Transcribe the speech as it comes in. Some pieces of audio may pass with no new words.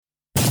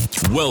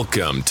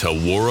Welcome to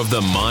War of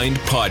the Mind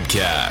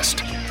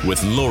podcast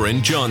with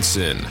Lauren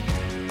Johnson,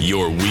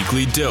 your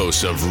weekly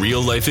dose of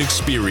real-life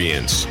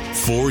experience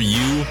for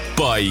you,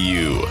 by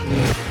you,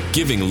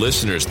 giving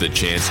listeners the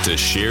chance to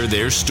share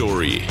their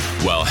story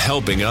while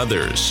helping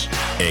others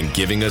and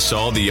giving us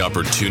all the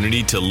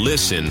opportunity to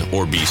listen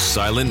or be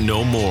silent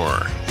no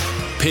more,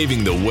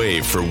 paving the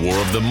way for War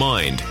of the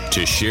Mind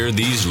to share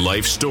these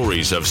life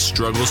stories of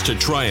struggles to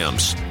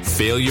triumphs,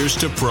 failures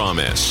to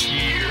promise.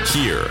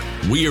 Here,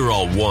 we are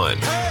all one,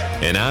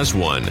 and as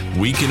one,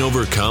 we can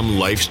overcome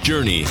life's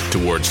journey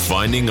towards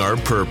finding our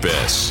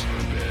purpose.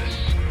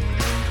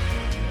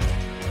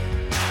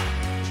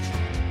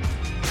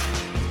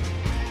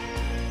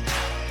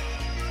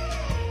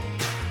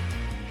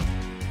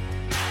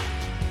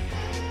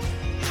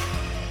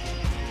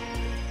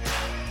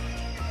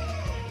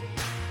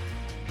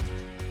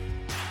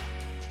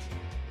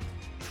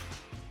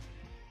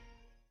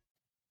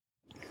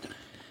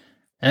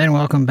 And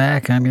welcome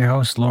back. I'm your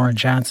host, Lauren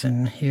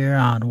Johnson, here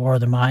on War of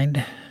the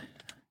Mind.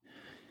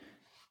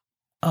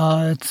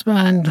 It's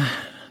been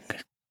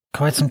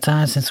quite some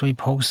time since we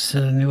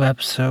posted a new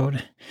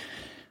episode,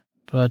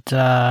 but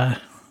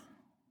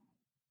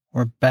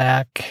we're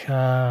back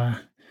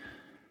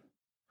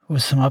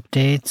with some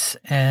updates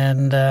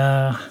and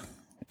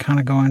kind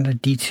of go into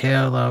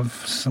detail of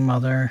some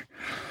other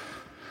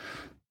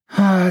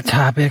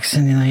topics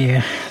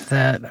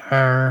that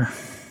are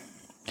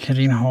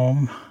hitting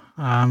home.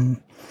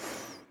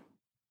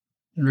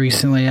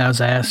 Recently, I was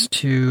asked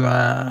to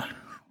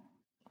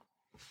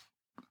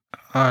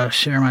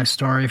share my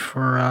story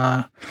for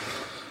a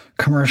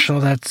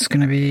commercial that's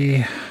going to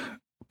be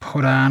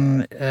put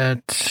on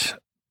at,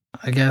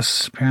 I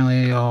guess,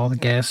 apparently all the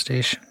gas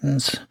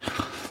stations,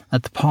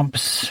 at the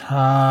pumps,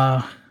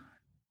 talking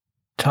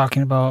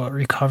about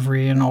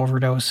recovery and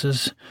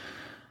overdoses.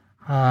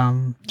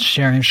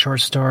 Sharing a short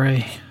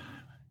story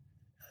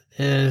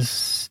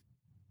is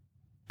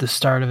the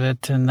start of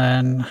it, and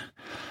then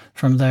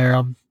from there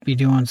I'll be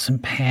doing some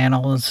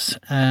panels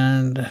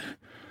and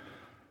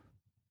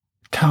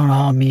town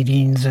hall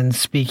meetings and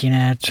speaking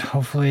at,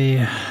 hopefully,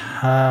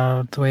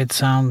 the way it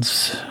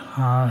sounds,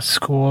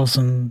 schools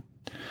and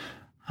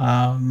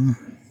law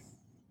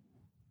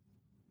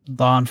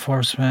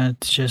enforcement,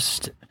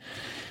 just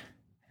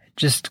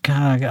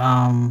kind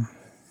of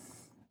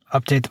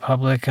update the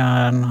public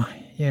on,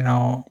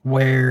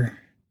 where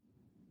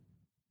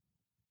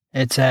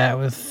it's at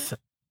with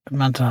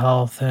mental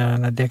health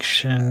and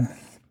addiction.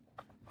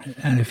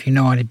 And if you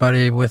know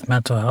anybody with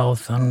mental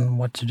health on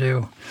what to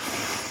do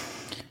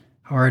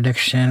or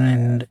addiction,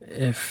 and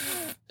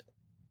if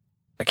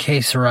a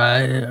case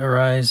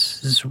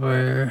arises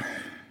where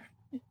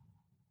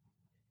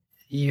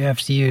you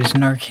have to use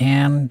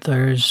Narcan,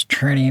 there's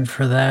training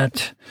for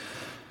that.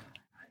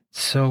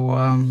 So,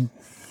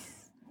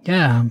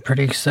 I'm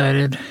pretty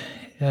excited.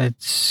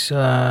 It's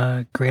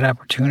a great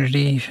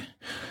opportunity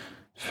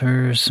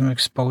for some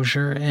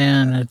exposure,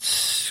 and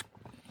it's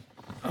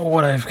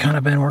what I've kind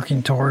of been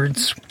working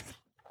towards.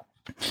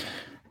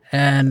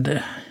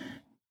 And,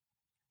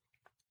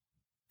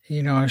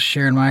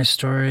 sharing my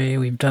story,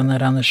 we've done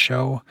that on the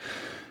show.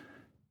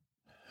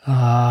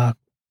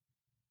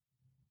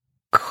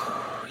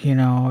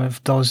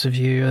 If those of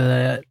you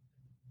that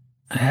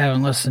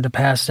haven't listened to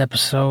past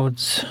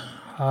episodes,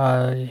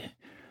 worked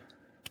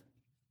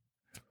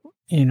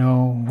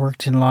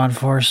in law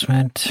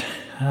enforcement,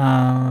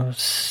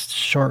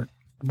 short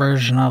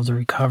version of the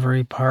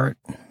recovery part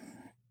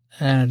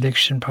and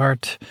addiction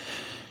part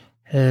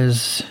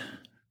is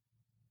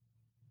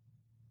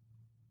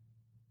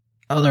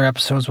other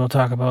episodes. We'll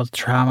talk about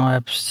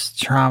trauma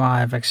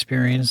I've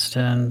experienced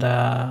and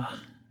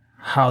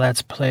how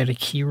that's played a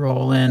key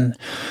role in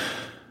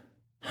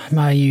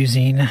my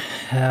using.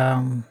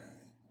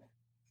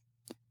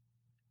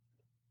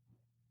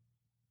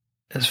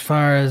 As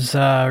far as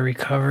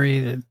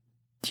recovery,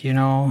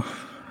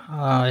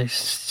 I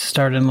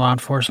started in law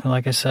enforcement,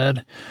 like I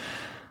said,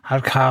 out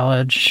of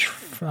college.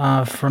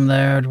 From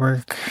there, I'd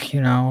work,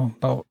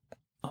 about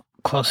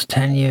close to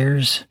 10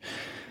 years.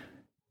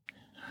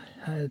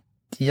 I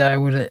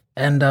would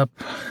end up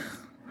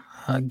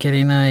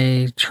getting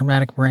a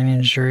traumatic brain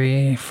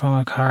injury from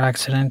a car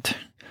accident.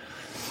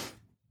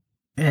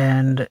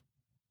 And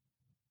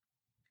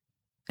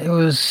it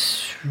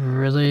was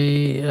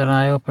really an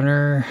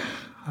eye-opener.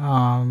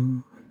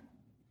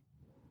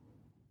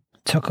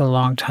 Took a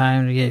long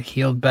time to get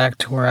healed back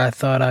to where I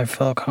thought I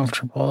felt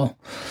comfortable,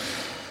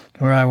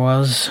 where I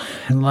was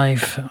in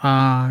life.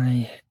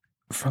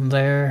 From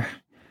there,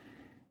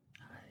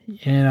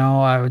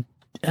 I would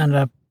end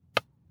up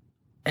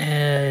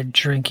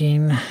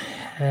drinking,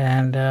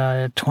 and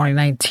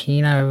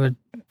 2019 I would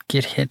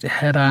get hit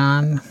head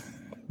on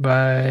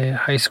by a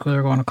high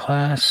schooler going to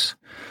class.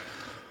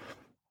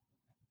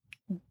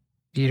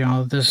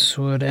 This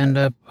would end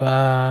up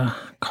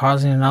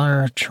causing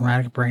another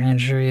traumatic brain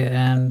injury,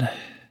 and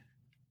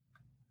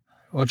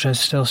which I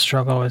still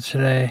struggle with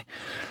today.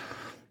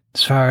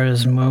 As far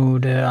as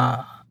mood,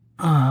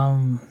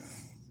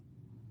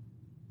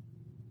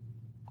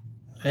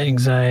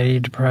 anxiety,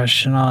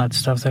 depression, all that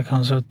stuff that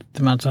comes with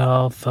the mental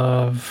health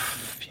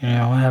of,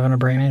 having a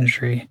brain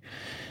injury.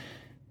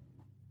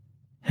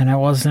 And it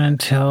wasn't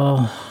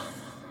until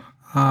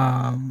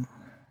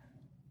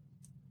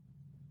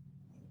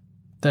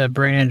the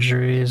brain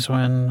injury is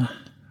when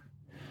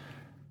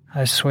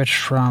I switched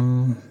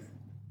from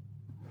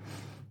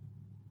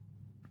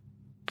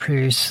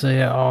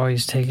previously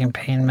always taking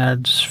pain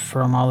meds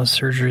from all the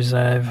surgeries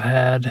I've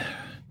had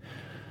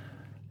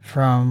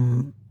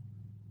from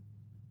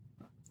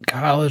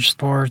college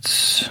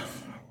sports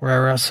where I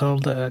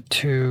wrestled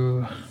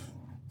to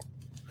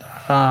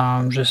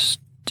just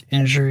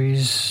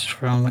injuries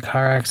from the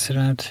car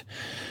accident.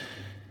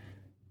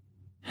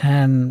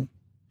 And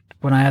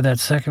when I had that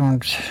second one,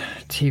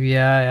 TBI,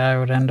 I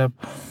would end up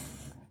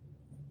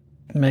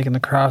making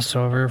the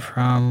crossover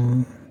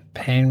from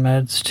pain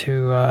meds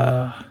to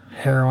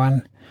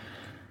heroin.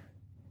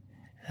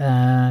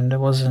 And it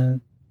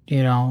wasn't,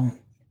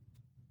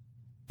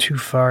 too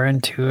far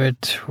into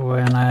it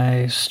when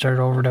I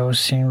started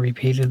overdosing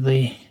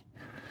repeatedly.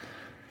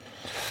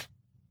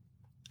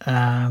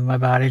 My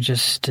body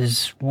just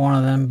is one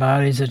of them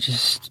bodies that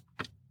just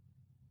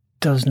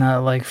does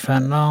not like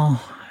fentanyl.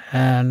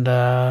 And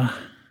I've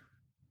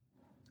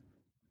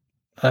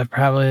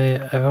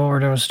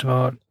overdosed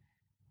about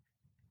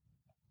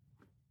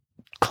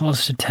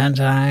close to 10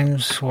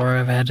 times where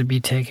I've had to be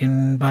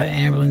taken by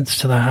ambulance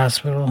to the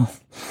hospital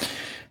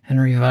and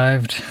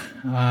revived.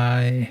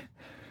 I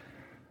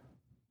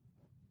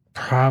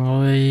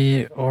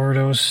probably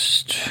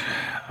overdosed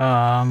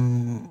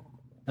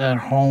at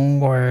home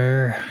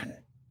where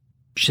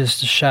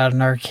just a shot of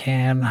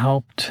Narcan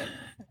helped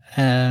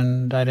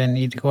and I didn't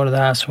need to go to the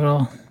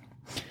hospital.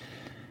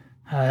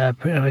 I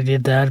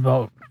did that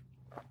about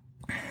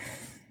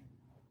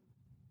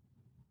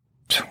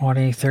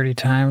 20, 30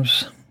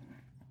 times.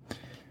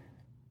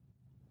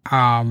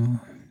 I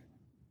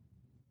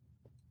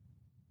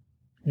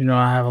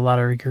have a lot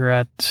of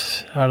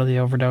regret out of the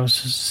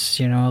overdoses,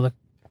 the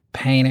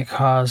pain it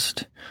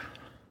caused.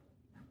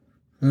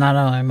 Not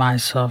only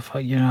myself,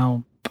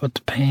 but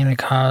the pain it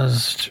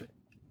caused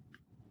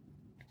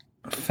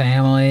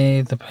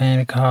family, the pain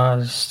it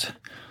caused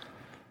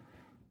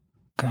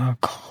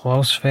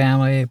close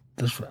family,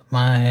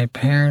 my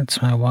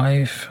parents, my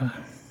wife.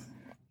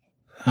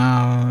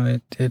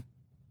 It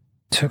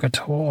took a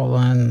toll,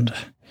 and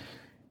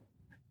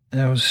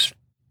it was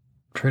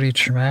pretty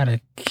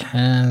traumatic.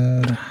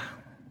 And,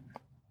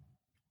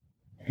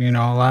 a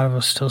lot of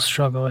us still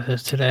struggle with it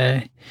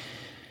today.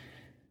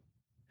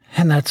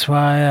 And that's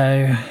why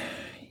I,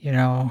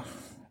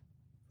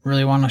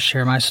 really want to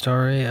share my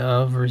story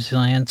of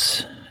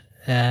resilience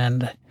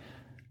and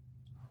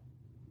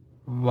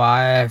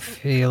why I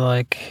feel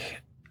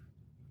like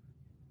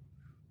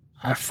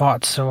I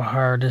fought so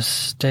hard to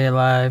stay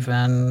alive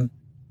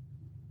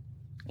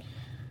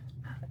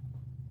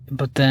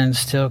but then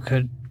still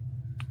could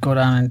go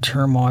down in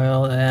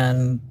turmoil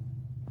and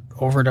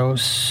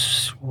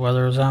overdose,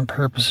 whether it was on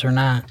purpose or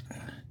not.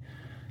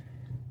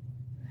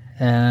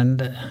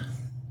 And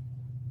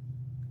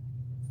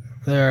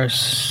there are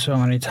so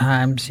many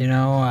times,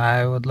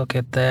 I would look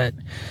at that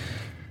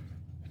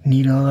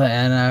needle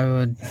and I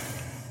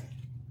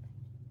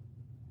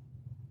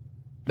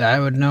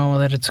would know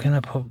that it's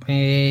going to put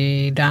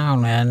me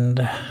down.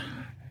 And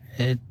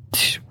it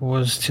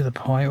was to the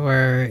point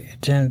where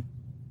it didn't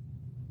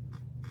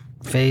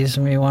faze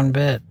me one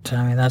bit.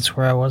 I mean, that's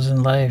where I was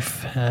in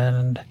life.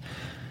 And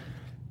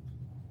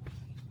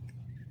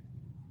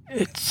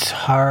it's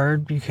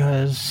hard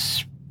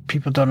because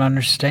people don't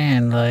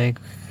understand, like,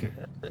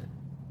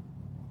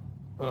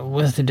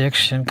 with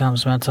addiction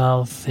comes mental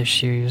health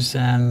issues,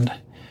 and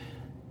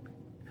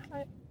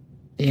I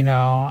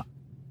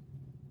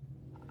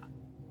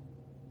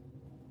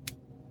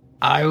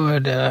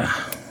would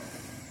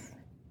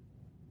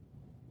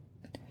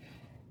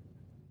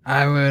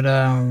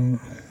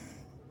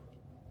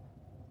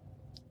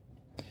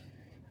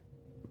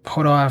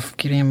put off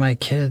getting my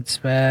kids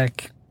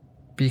back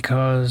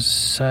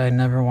because I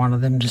never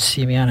wanted them to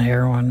see me on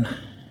heroin.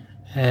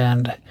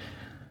 And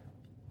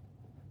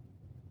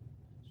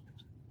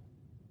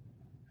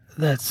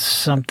that's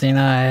something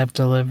I have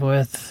to live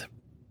with.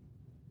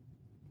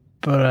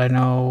 But I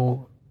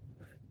know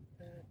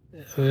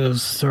it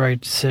was the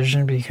right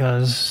decision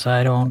because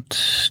I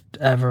don't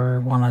ever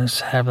want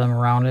to have them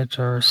around it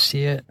or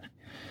see it.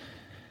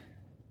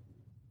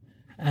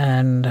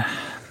 And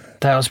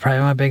that was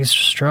probably my biggest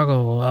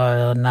struggle,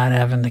 not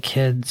having the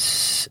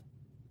kids,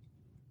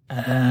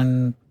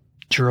 and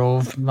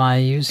drove my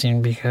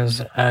using,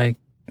 because I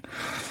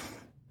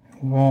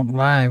won't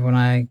lie, when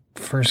I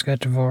first got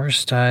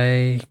divorced,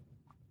 I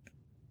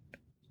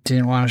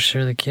didn't want to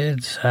share the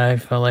kids. I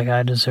felt like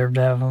I deserved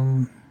to have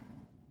them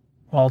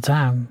all the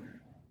time.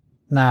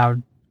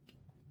 Now,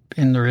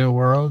 in the real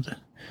world,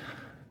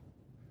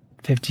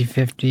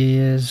 50-50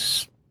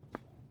 is,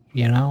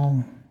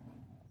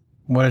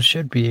 what it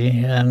should be.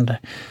 And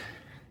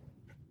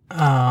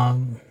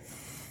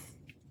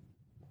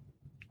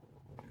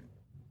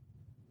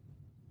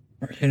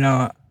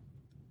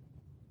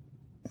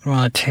I'm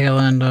on the tail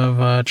end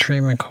of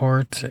treatment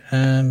court,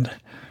 and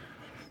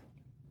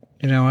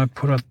I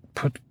put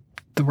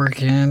the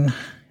work in,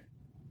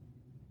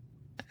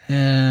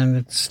 and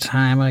it's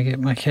time I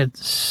get my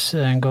kids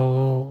and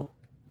go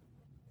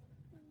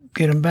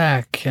get them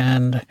back.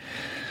 And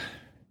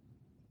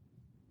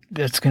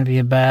it's going to be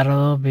a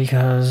battle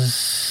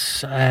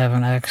because I have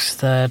an ex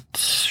that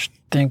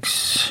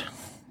thinks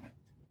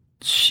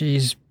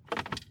she's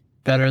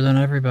better than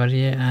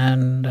everybody,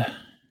 and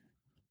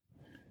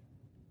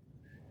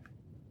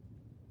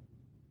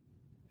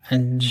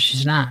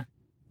she's not.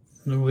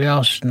 We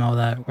all should know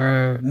that.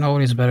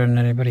 Nobody's better than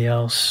anybody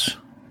else.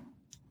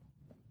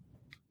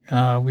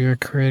 We are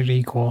created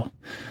equal.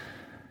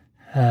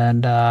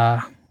 And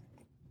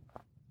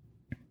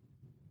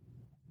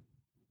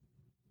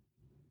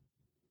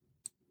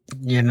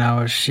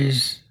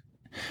she's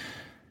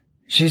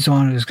the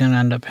one who's going to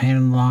end up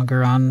paying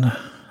longer on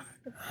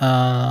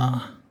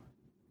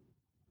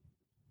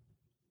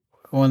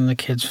when the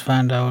kids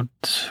find out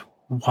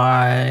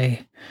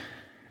why,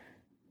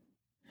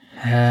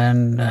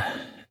 and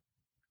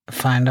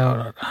find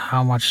out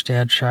how much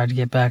Dad tried to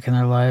get back in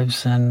their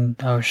lives, and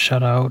I was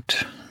shut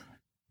out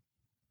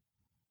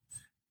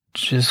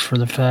just for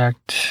the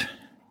fact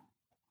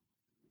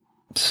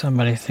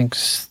somebody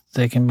thinks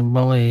they can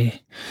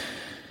bully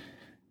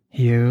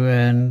you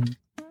and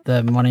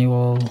that money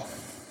will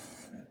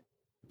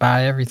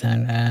buy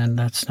everything, and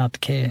that's not the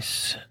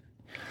case.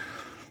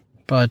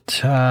 But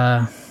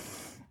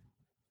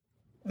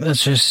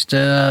that's just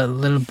a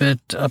little bit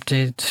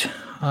update.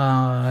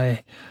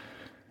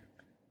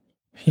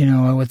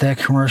 With that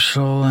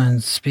commercial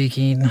and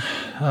speaking,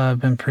 I've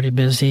been pretty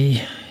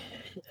busy,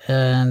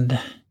 and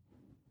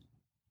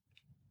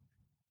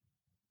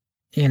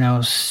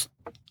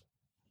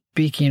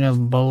speaking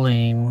of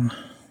bullying,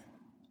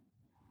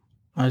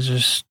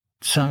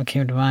 something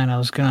came to mind. I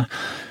was gonna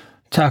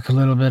talk a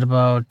little bit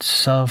about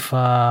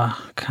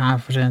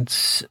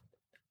self-confidence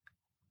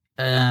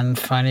and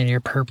finding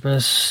your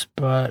purpose,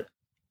 but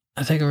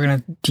I think we're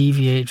gonna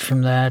deviate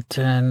from that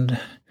and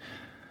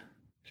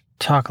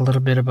talk a little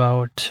bit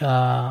about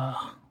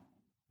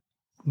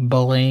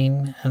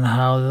bullying and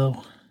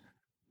how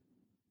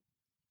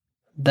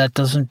that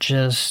doesn't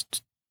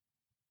just,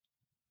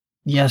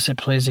 yes, it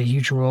plays a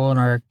huge role in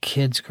our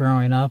kids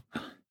growing up,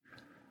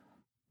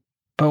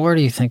 but where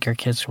do you think our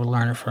kids will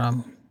learn it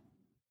from?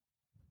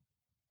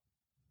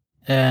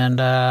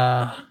 And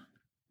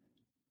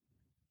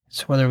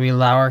it's whether we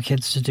allow our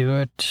kids to do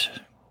it,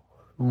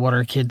 what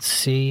our kids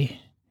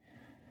see.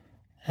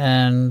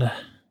 And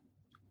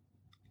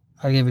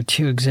I'll give you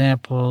 2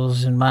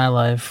 examples in my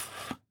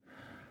life.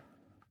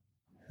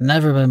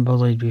 Never been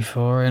bullied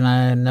before, and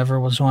I never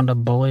was one to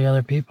bully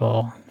other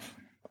people.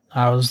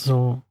 I was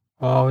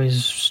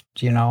always,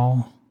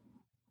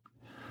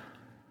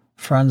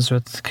 friends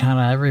with kind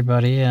of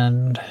everybody,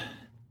 and,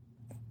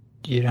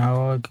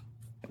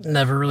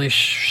 never really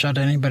shut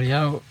anybody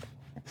out.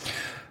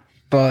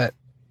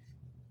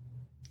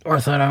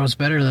 Or thought I was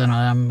better than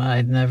them.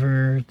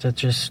 That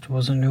just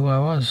wasn't who I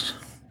was.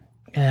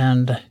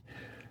 And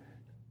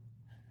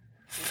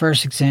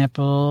first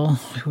example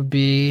would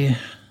be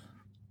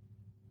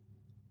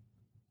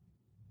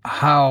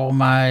how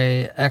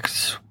my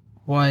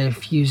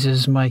ex-wife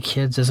uses my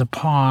kids as a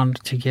pawn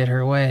to get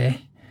her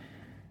way.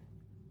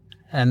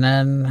 And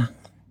then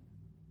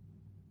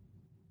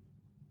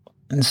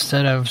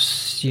instead of,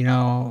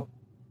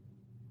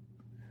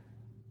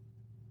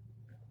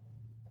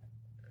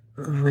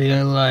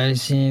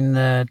 realizing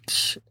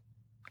that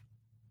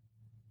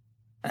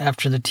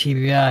after the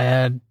TBI I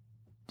had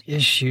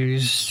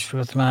issues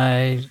with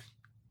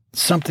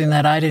something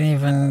that I didn't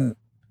even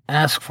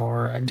ask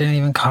for. I didn't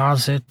even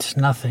cause it,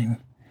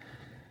 nothing.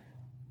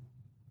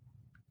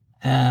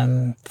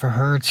 And for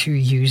her to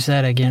use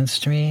that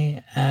against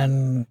me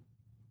and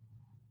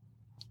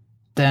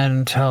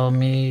then call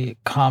me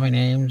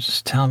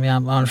names, tell me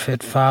I'm an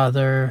unfit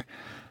father,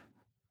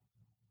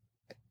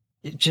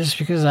 just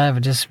because I have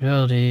a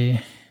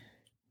disability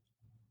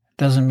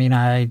doesn't mean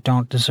I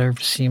don't deserve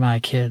to see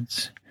my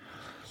kids.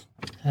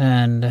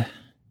 And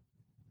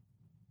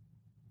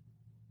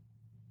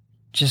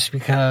just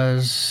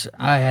because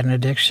I had an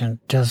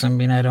addiction doesn't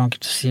mean I don't get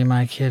to see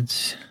my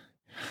kids.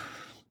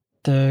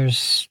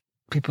 There's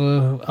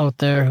people out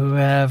there who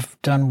have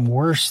done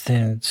worse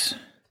things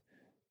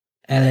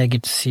and they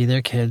get to see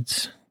their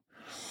kids.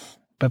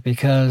 But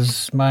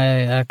because my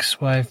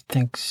ex-wife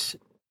thinks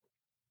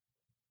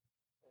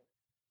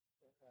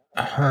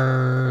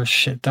her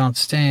shit don't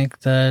stink,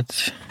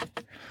 that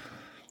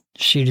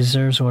she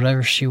deserves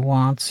whatever she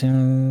wants,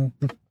 and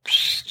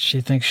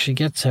she thinks she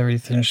gets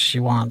everything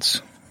she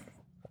wants.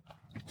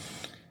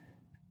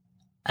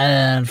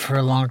 And for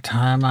a long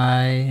time,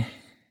 I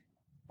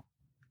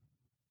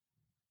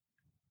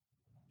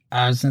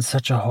was in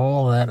such a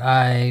hole that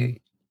I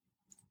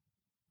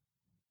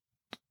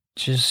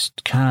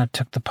just kind of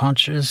took the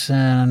punches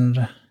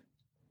and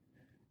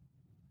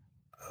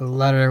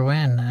let her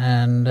win.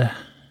 And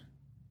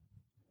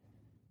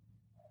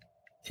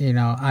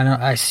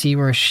I see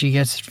where she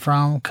gets it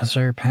from because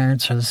her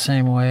parents are the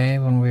same way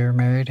when we were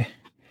married.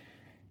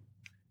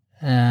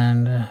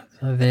 And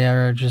they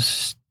are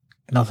just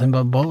nothing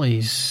but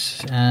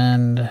bullies.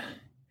 And,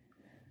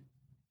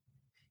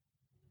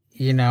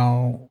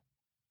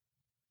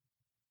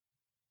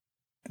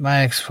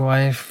 my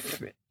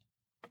ex-wife,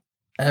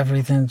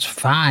 everything's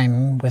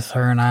fine with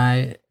her and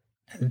I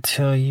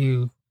until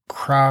you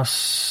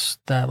cross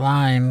that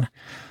line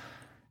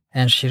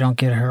and she don't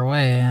get her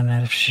way. And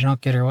if she don't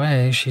get her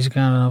way, she's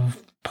gonna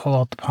pull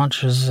out the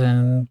punches,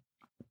 and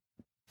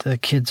the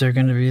kids are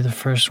gonna be the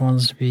first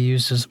ones to be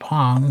used as a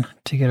pawn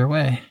to get her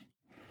way.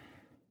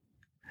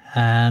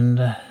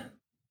 And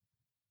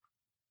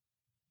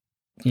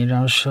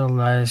she'll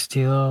lie,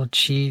 steal,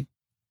 cheat,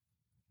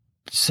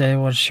 say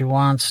what she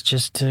wants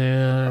just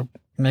to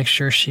make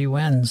sure she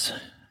wins.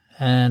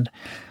 And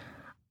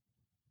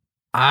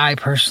I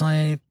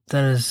personally,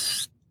 that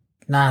is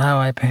not how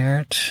I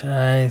parent.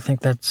 I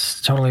think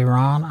that's totally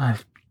wrong. I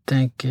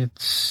think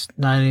it's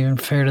not even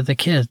fair to the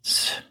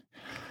kids.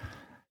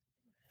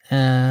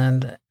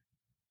 And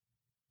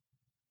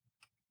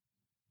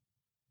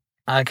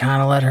I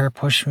kind of let her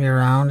push me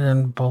around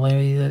and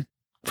bully it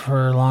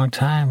for a long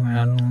time.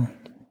 And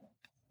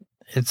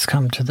it's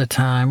come to the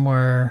time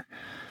where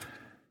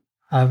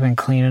I've been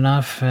clean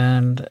enough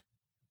and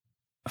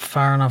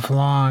far enough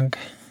along.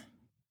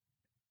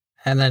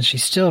 And then she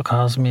still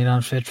calls me an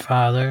unfit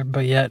father,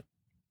 but yet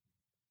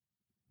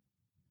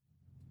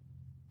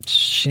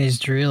she needs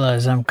to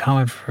realize I'm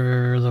coming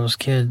for those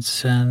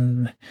kids,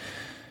 and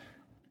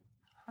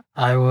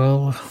I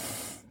will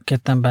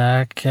get them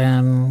back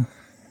and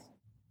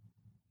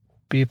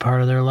be a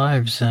part of their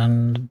lives,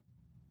 and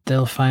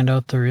they'll find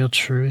out the real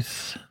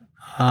truth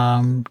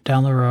down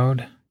the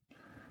road.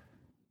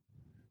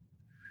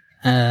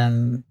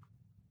 And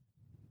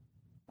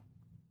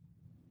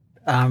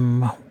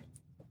I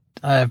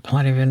have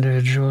plenty of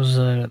individuals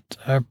that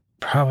are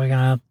probably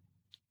going to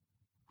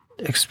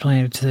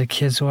explain it to the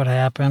kids what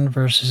happened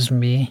versus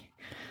me,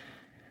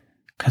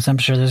 because I'm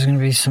sure there's going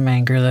to be some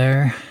anger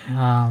there.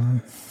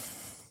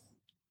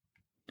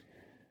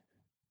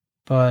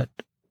 But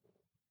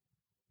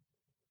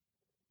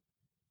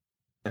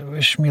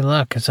wish me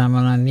luck, because I'm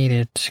going to need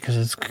it, because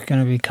it's going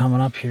to be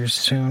coming up here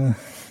soon.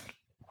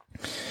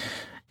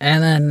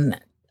 And then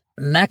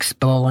next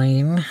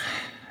bullying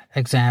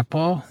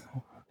example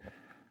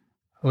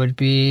would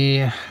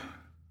be,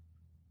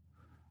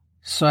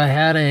 so I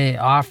had a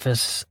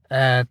office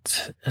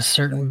at a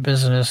certain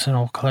business in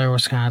Eau Claire,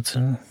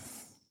 Wisconsin,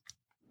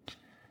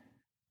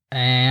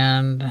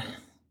 and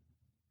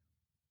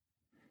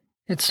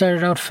it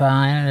started out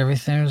fine and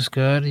everything was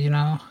good,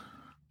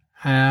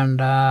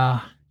 and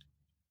I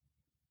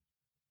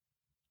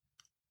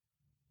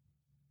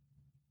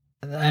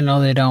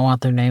know they don't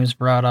want their names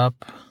brought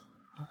up.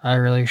 I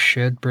really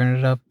should bring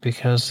it up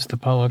because the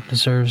public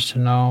deserves to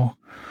know.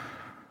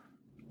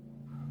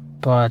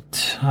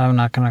 But I'm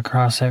not going to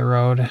cross that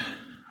road.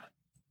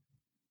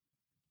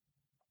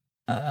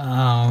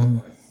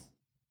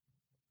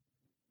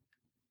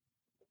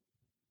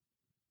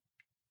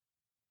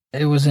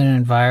 It was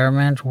an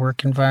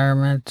work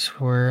environment,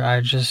 where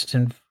I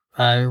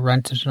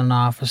rented an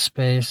office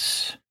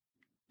space.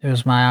 It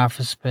was my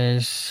office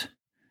space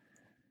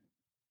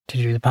to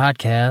do the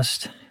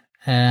podcast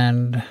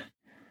and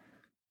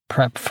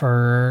prep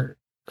for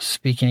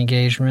speaking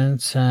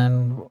engagements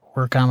and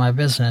work on my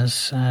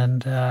business.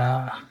 And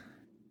there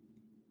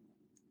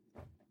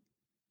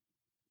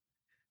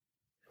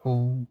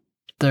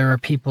are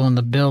people in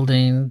the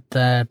building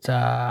that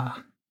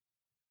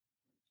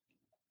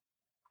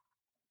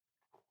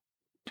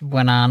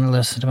went on and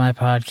listened to my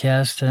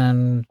podcast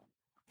and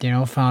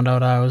found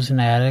out I was an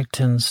addict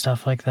and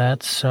stuff like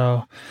that.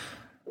 So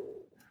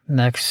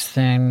next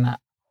thing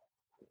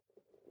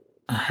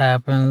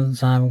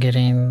happens, I'm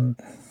getting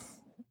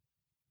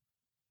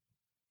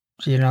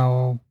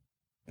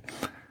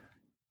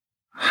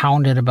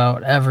hounded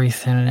about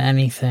everything and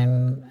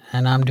anything,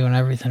 and I'm doing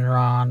everything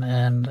wrong,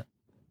 and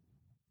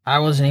I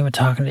wasn't even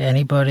talking to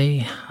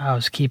anybody. I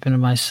was keeping to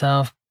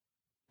myself,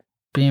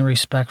 being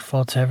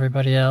respectful to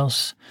everybody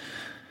else,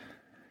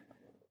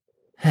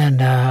 and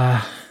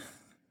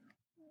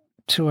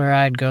to where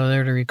I'd go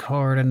there to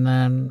record, and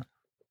then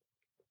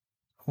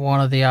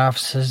one of the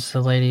offices,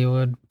 the lady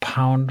would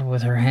pound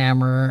with her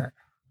hammer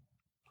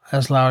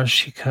as loud as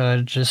she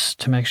could just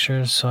to make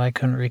sure so I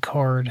couldn't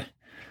record.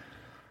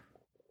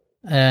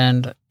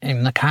 And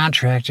in the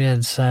contract, it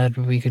had said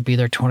we could be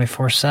there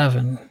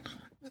 24/7.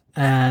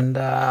 And,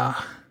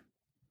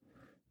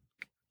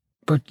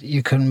 but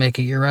you couldn't make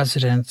it your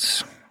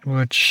residence,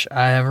 which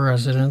I have a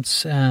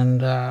residence.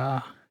 And,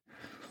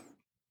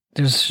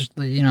 there's,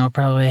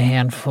 probably a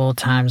handful of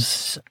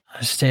times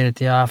I stayed at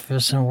the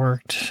office and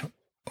worked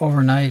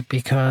overnight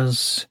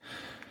because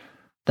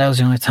that was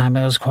the only time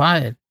I was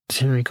quiet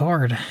to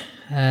record.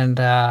 And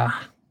I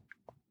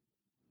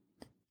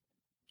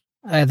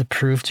had the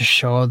proof to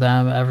show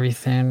them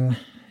everything,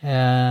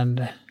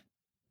 and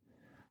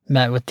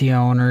met with the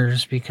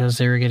owners because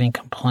they were getting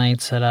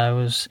complaints that I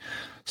was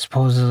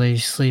supposedly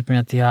sleeping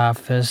at the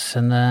office,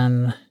 and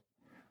then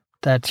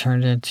that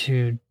turned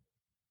into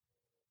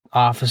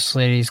office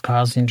ladies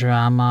causing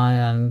drama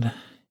and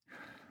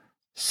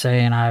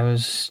saying I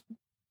was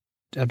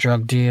a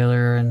drug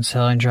dealer and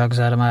selling drugs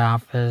out of my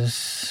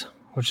office,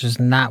 which is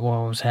not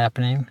what was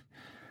happening.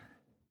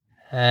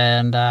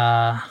 And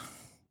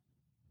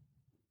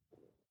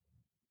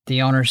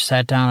the owner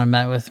sat down and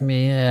met with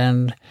me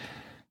and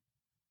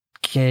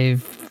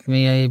gave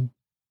me a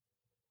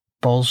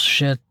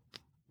bullshit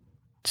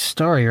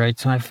story right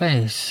to my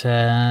face,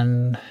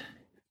 and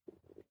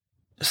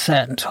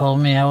sat and told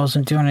me I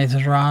wasn't doing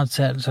anything wrong.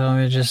 Sat and told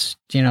me just,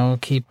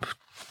 keep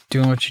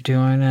doing what you're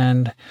doing,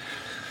 and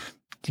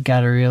you got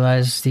to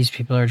realize these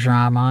people are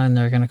drama and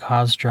they're going to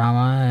cause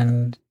drama,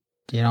 and,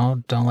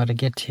 don't let it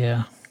get to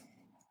you.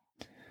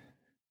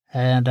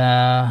 And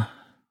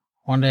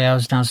one day I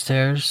was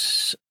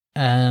downstairs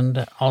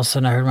and all of a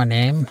sudden I heard my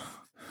name.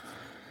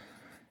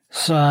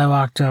 So I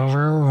walked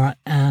over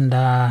and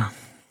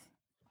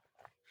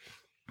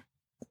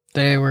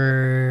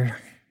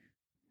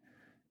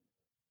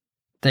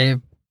they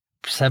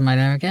said my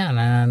name again.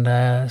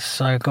 And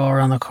so I go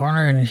around the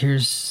corner and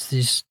here's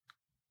these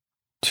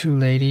two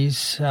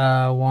ladies.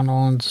 One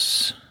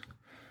owns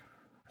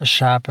a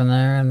shop in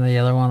there and the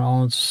other one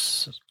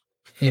owns,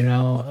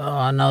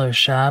 another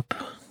shop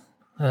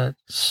that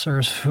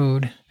serves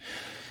food.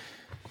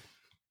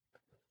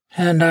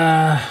 And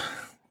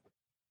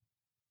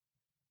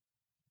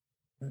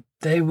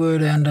they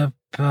would end up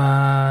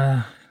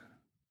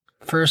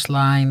first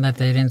lying that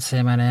they didn't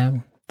say my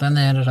name. Then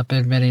they ended up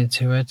admitting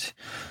to it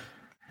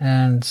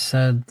and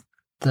said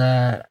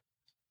that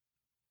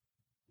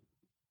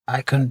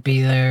I couldn't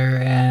be there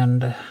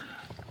and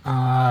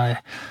I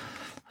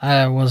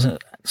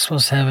wasn't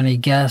supposed to have any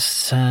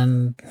guests,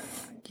 and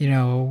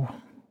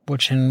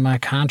which in my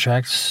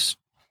contracts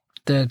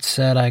that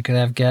said I could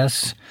have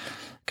guests,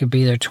 could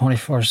be there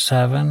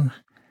 24/7.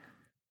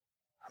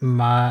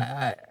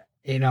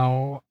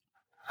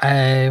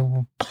 I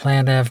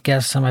plan to have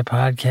guests on my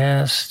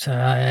podcast.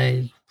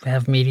 I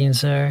have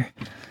meetings there.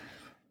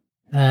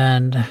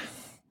 And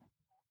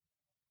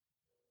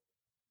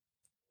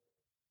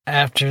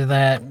after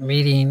that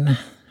meeting,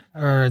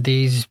 or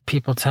these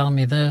people telling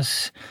me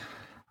this,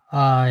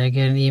 I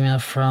get an email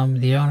from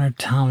the owner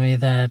telling me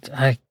that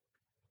I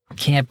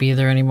can't be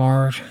there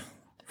anymore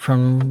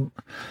from,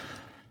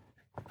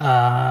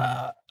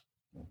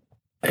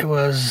 it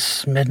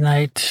was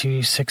midnight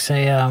to 6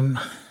 a.m.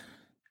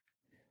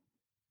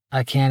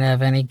 I can't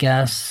have any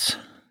guests.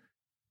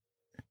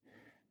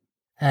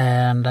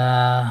 And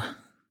I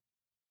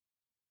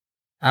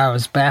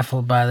was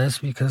baffled by this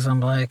because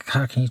I'm like,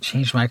 how can you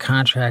change my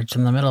contract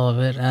in the middle of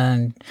it?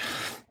 And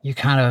you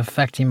kind of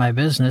affecting my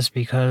business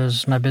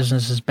because my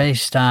business is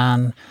based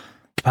on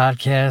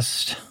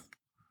podcast,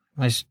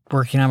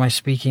 working on my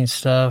speaking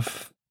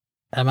stuff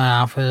at my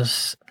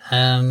office,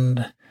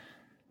 and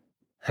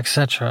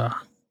etc.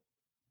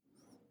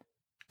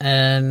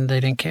 And they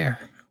didn't care.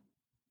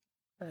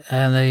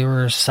 And they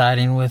were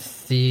siding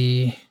with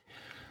the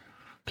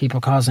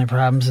people causing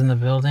problems in the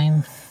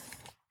building.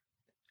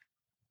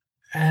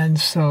 And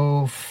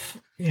so,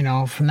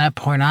 from that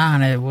point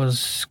on, it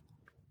was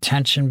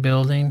tension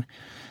building.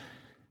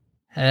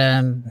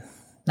 And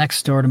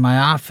next door to my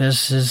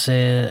office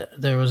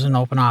there was an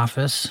open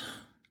office.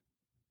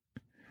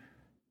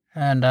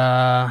 And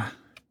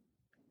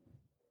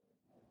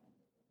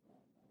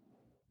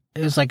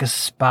it was like a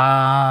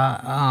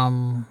spa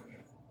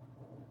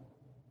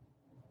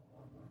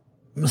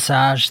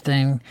massage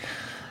thing.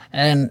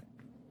 And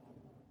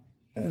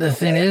the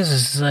thing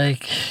is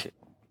like,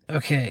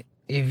 okay,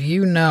 if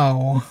you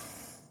know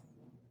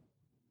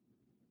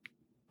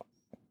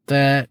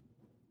that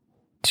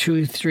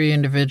 2-3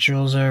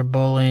 individuals are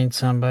bullying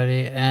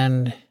somebody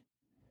and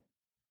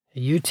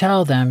you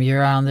tell them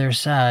you're on their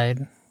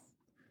side,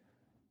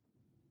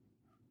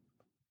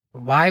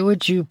 why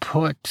would you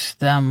put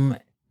them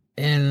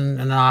in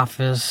an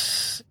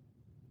office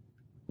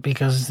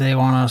because they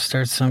want to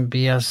start some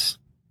BS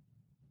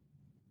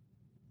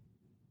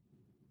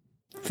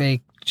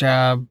fake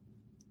job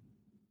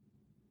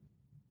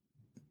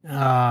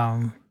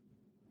in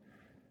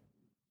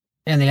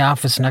the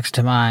office next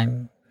to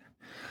mine?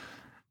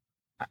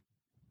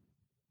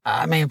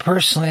 I mean,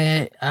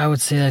 personally, I would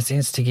say that's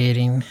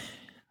instigating,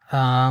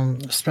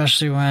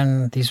 especially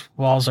when these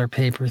walls are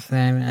paper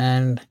thin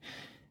and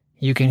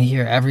you can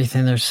hear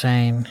everything they're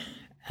saying,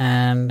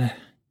 and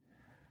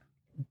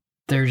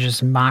they're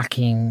just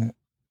mocking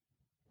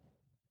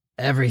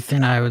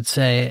everything I would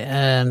say.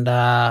 And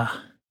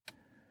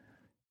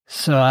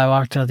so I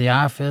walked out of the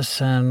office,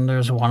 and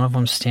there's one of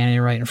them standing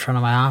right in front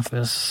of my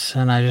office,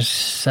 and I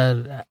just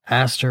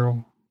asked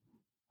her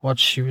what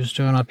she was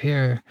doing up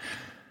here,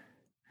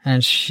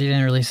 and she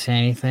didn't really say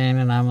anything,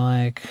 and I'm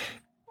like,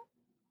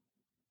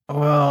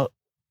 well,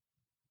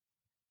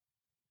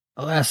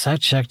 last I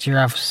checked, your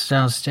office is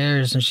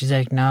downstairs, and she's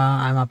like, no,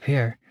 I'm up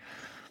here.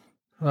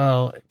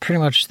 Well, pretty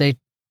much they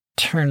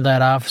turned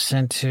that office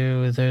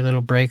into their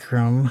little break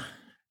room,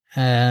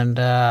 and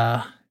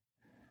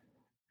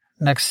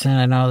next thing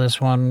I know, this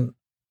one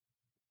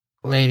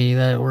lady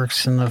that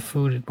works in the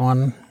food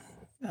one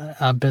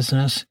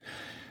business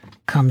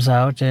comes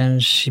out,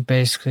 and she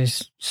basically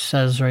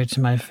says right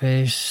to my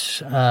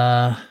face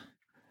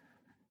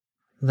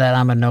that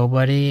I'm a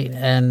nobody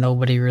and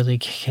nobody really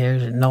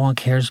cares. No one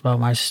cares about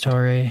my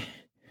story,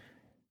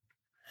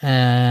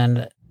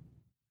 and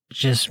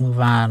just move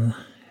on.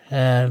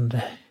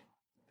 And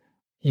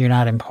you're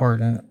not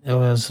important. It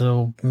was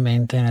the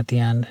main thing at the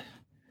end.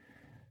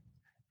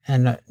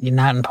 And you're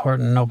not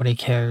important. Nobody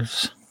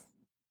cares.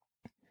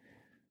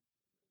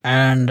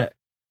 And,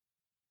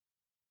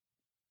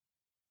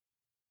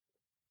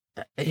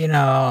 you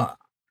know,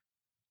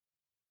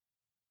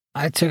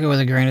 I took it with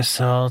a grain of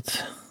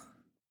salt.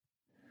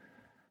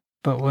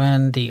 But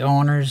when the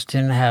owners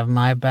didn't have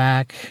my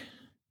back,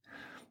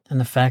 and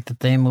the fact that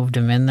they moved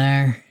him in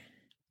there,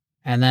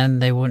 and then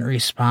they wouldn't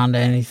respond to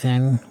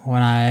anything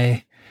when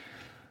I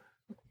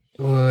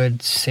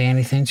would say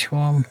anything to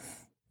them.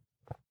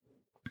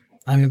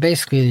 I mean,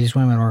 basically, these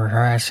women were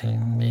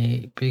harassing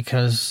me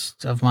because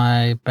of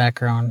my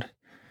background,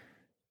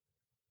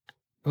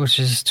 which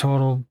is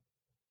total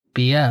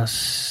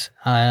BS.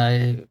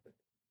 I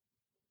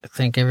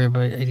think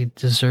everybody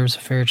deserves a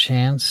fair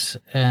chance,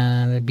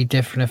 and it'd be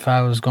different if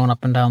I was going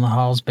up and down the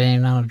halls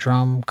banging on a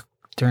drum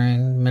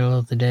during the middle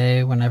of the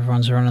day when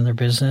everyone's running their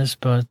business,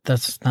 but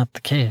that's not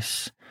the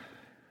case.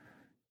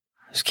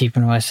 I was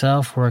keeping to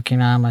myself,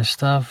 working on my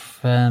stuff,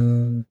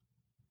 and,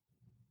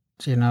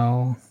 you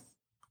know,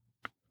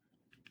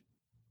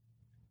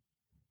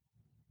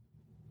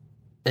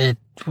 it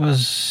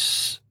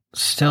was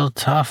still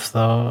tough,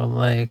 though.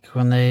 Like,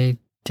 when they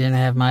didn't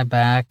have my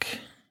back,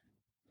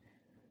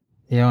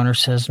 the owner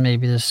says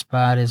maybe this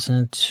spot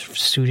isn't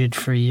suited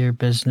for your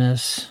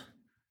business,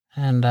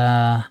 and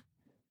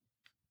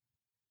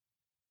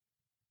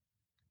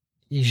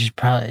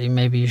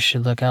maybe you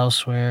should look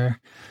elsewhere.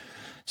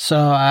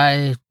 So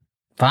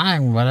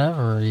fine,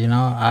 whatever,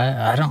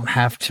 I don't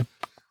have to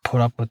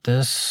put up with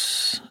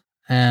this.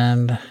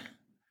 And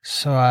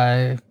so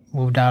I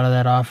moved out of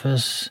that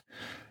office.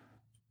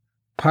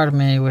 Part of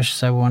me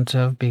wishes I wouldn't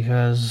have,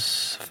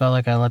 because I felt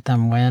like I let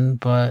them win,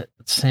 but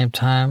at the same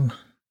time,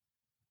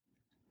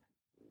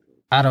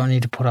 I don't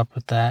need to put up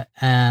with that.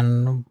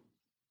 And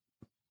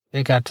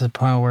it got to the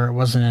point where it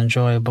wasn't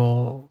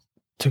enjoyable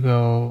to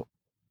go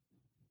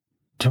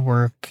to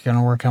work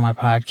and work on my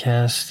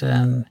podcast,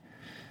 and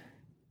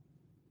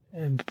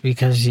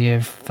because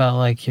you felt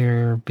like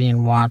you're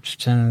being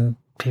watched and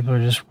people are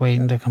just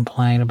waiting to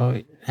complain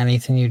about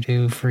anything you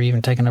do for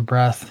even taking a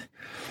breath.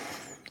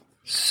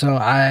 So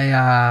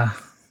I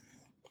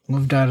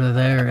moved out of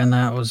there, and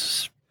that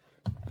was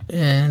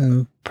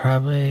in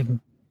probably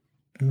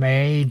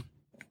May.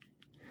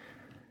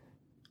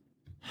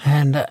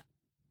 And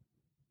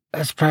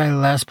that's probably the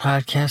last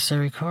podcast I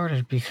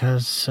recorded,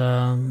 because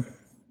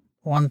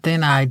one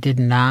thing I did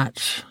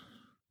not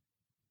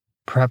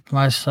prep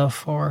myself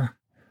for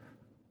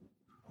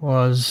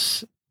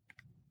was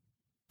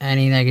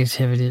any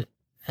negative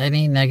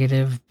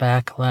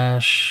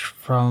backlash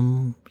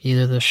from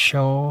either the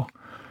show,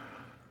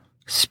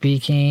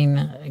 speaking,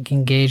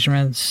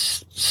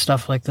 engagements,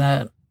 stuff like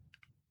that.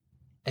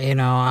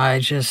 I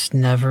just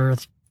never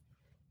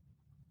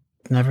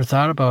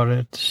thought about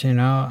it,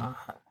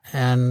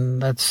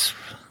 and that's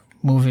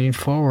moving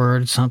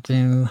forward,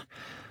 something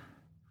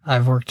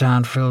I've worked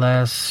on for the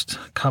last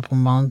couple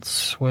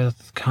months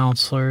with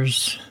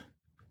counselors,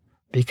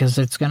 because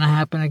it's going to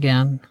happen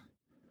again,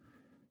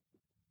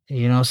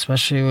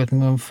 especially with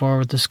moving forward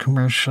with this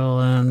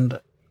commercial and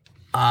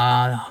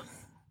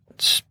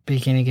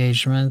speaking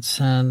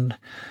engagements, and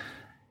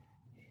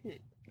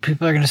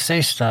people are going to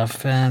say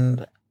stuff,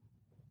 and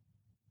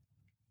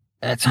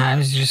at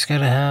times you just got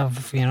to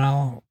have,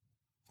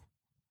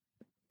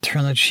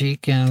 turn the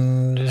cheek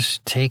and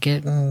just take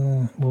it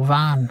and move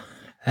on.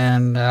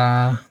 And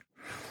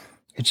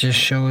it just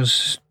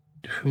shows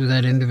who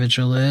that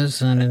individual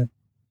is, and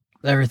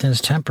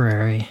everything's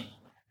temporary.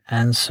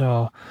 And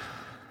so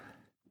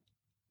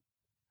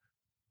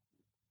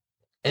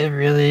it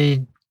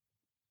really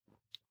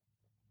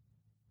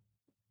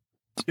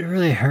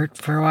hurt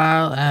for a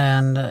while,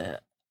 and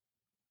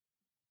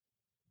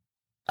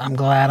I'm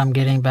glad I'm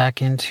getting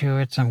back into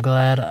it. I'm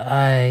glad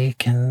I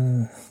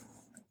can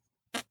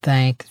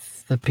thank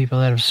the people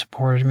that have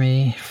supported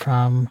me,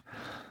 from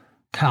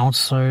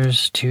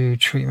counselors to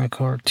treatment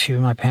court to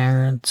my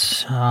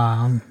parents,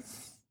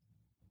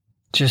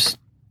 just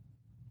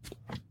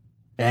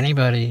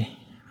anybody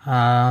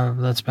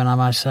that's been on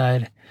my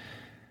side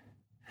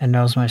and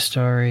knows my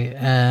story.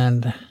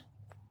 And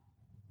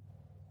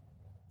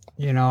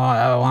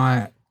I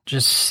want to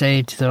just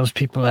say to those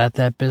people at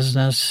that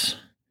business,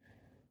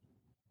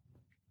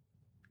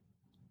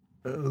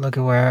 look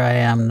at where I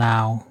am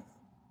now,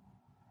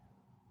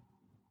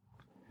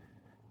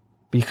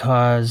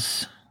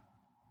 because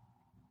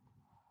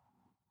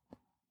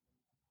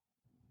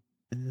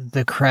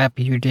the crap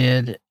you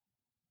did,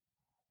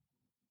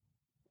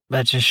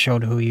 that just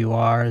showed who you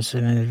are as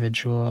an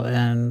individual.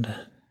 And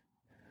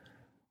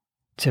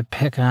to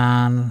pick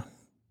on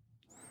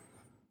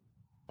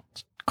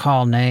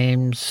call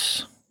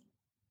names,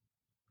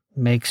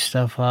 make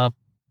stuff up,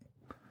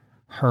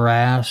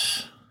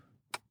 harass.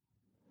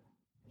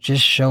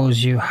 Just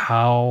shows you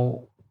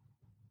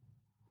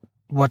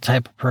what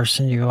type of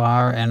person you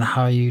are and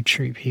how you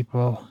treat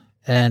people.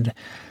 And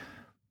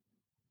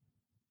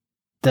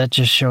that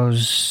just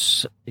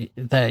shows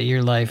that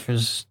your life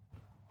is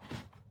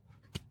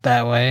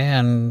that way.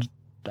 And,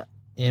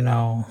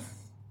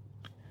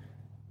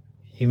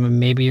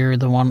 maybe you're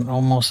the one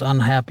almost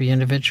unhappy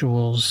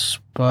individuals,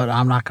 but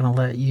I'm not going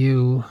to let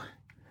you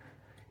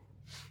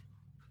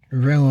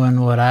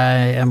ruin what I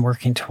am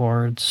working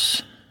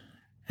towards.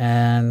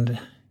 And,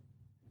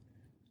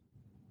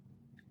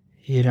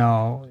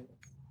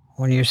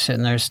 when you're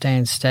sitting there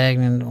staying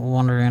stagnant,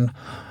 wondering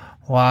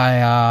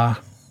why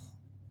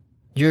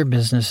your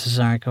businesses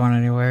aren't going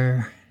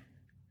anywhere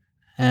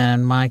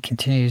and mine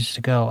continues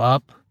to go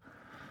up,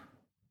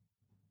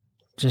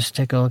 just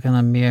take a look in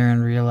the mirror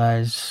and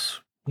realize,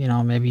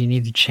 maybe you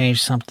need to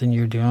change something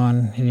you're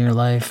doing in your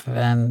life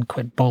and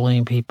quit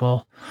bullying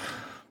people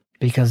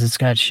because it's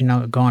got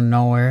you going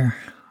nowhere.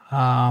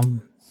 I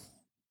don't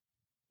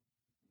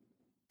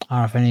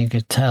know if any of you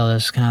could tell,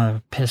 this kind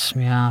of pissed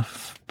me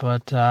off,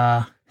 but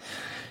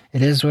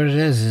it is what it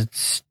is.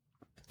 It's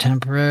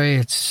temporary.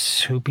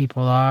 It's who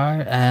people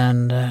are,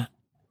 and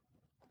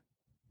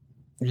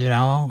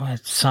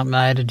it's something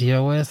I had to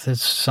deal with.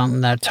 It's something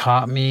that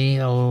taught me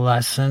a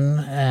lesson,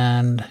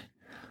 and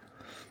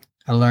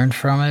I learned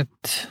from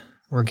it.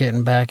 We're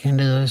getting back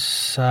into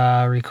this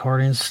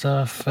recording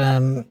stuff,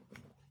 and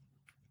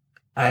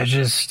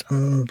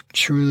I'm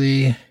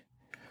truly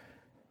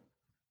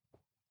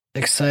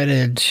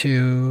excited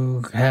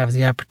to have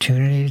the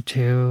opportunity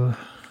to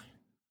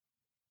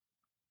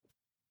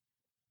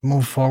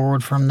move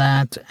forward from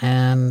that,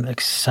 and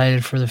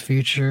excited for the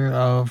future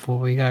of what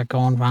we got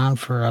going on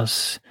for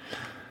us.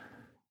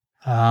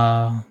 We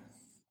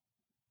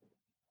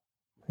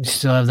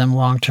still have them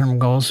long-term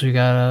goals we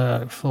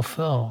gotta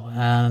fulfill,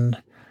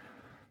 and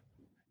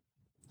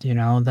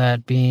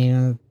that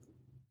being,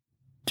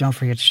 don't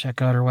forget to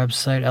check out our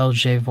website,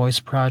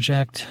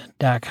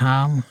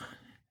 ljvoiceproject.com,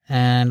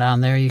 and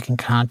on there you can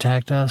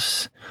contact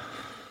us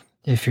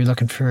if you're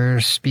looking for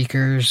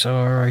speakers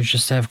or you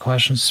just have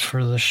questions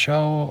for the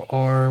show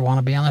or want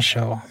to be on the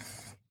show.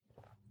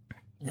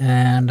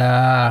 And,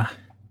 I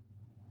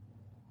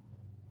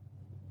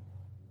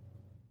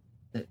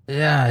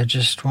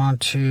just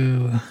want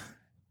to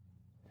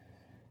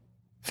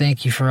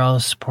thank you for all the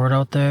support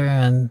out there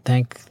and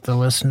thank the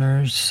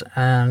listeners.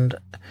 And,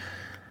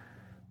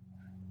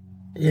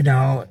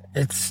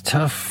 it's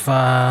tough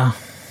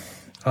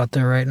out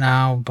there right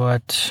now,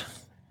 but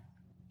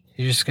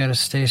you just got to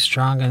stay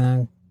strong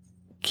and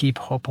keep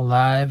hope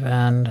alive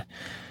and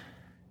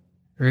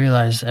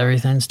realize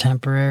everything's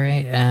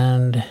temporary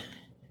and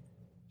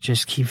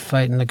just keep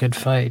fighting the good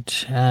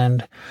fight.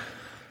 And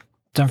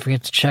don't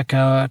forget to check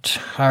out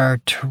our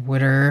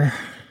Twitter,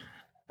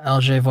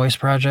 LJ Voice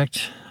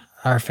Project,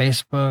 our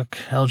Facebook,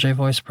 LJ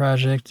Voice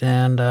Project,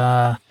 and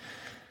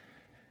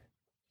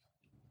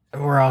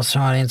we're also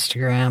on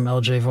Instagram,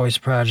 LJ Voice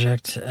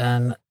Project.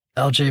 And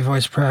LJ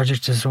Voice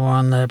Project is the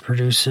one that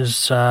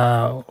produces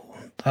the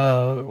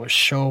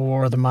show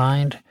War of the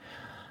Mind.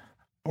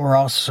 We're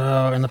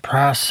also in the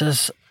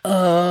process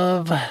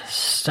of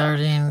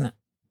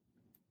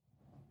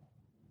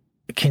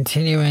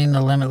continuing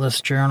the Limitless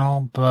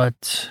Journal,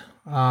 but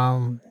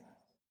going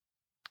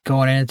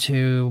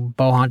into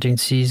bow hunting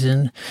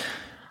season,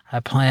 I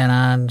plan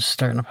on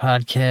starting a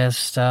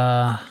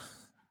podcast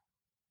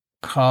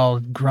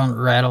called Grunt,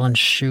 Rattle, and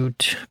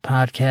Shoot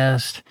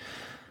podcast.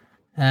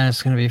 And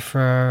it's going to be for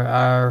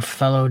our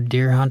fellow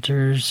deer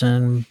hunters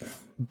and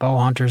bow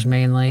hunters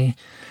mainly.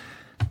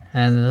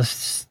 And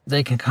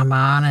they can come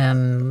on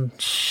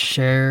and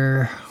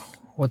share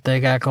what they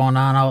got going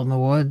on out in the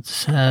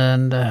woods.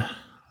 And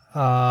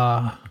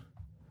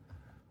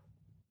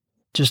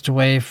just a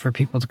way for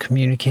people to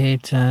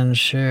communicate and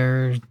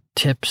share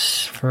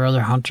tips for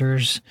other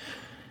hunters.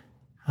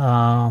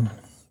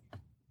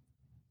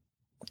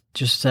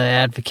 Just to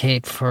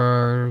advocate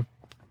for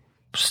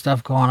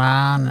stuff going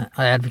on.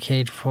 I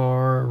advocate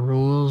for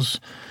rules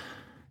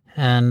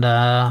and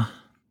let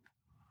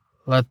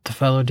the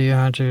fellow deer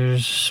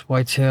hunters,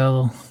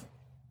 whitetail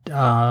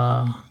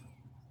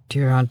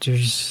deer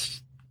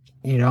hunters,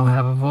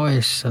 have a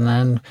voice. And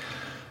then,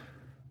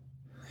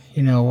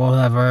 we'll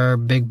have our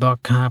big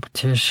buck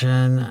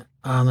competition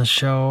on the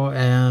show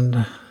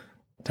and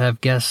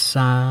have guests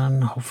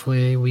on,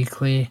 hopefully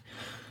weekly.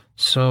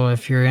 So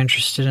if you're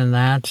interested in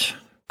that,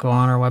 go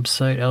on our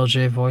website,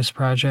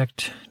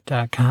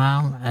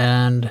 ljvoiceproject.com,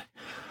 and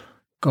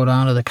go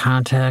down to the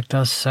Contact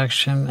Us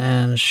section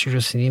and shoot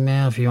us an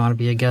email if you want to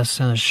be a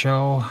guest on the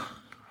show.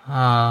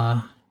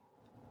 I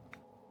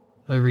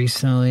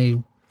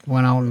recently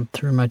went out and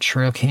threw my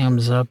trail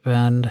cams up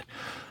and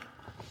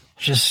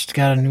just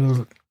got a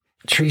new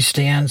tree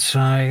stand, so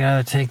I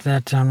got to take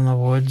that down in the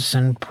woods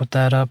and put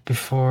that up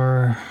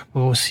before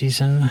bow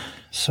season.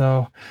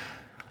 So,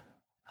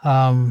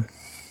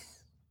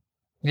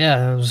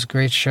 Yeah, it was a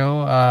great show.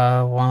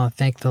 I want to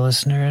thank the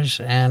listeners,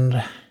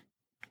 and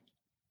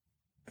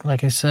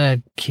like I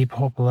said, keep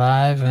hope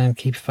alive and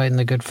keep fighting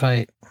the good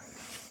fight.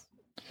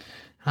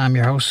 I'm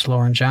your host,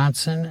 Lauren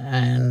Johnson,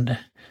 and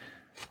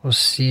we'll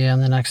see you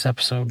on the next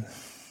episode.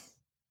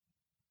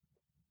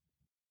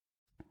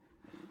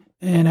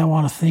 And I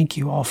want to thank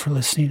you all for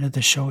listening to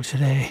the show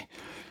today.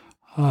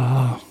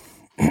 I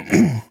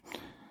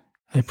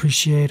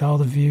appreciate all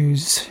the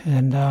views,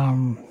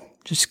 and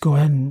just go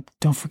ahead and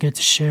don't forget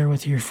to share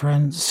with your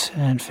friends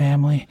and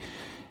family,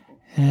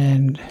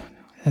 and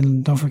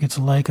don't forget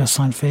to like us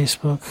on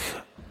Facebook,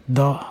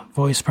 The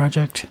Voice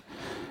Project,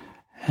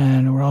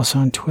 and we're also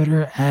on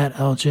Twitter at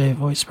LJ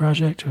Voice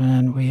Project,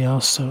 and we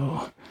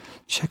also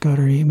check out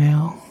our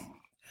email.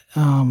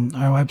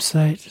 Our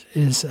website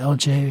is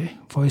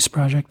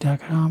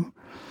ljvoiceproject.com.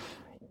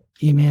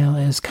 Email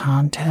is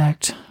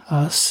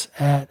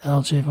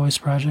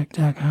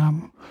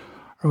contactus@ljvoiceproject.com.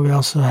 Or we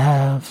also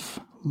have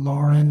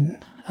Lauren,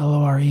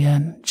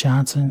 Loren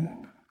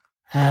Johnson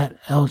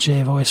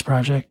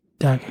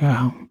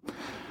 @ljvoiceproject.com.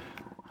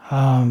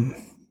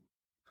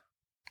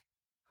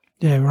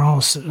 Yeah, we're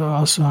also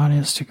on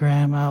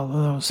Instagram. All of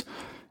those.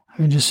 I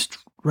can just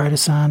write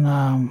us on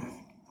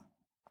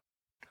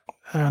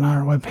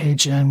our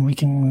webpage, and we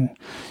can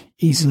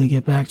easily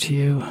get back to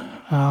you.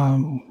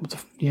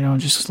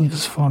 Just leave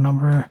us a phone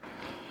number.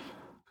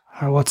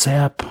 Our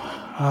WhatsApp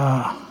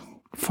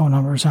phone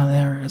numbers on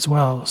there as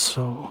well.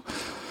 So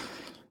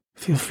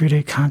feel free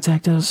to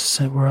contact us.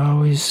 We're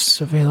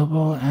always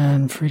available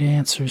and free to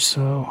answer.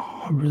 So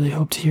I really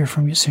hope to hear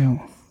from you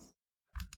soon.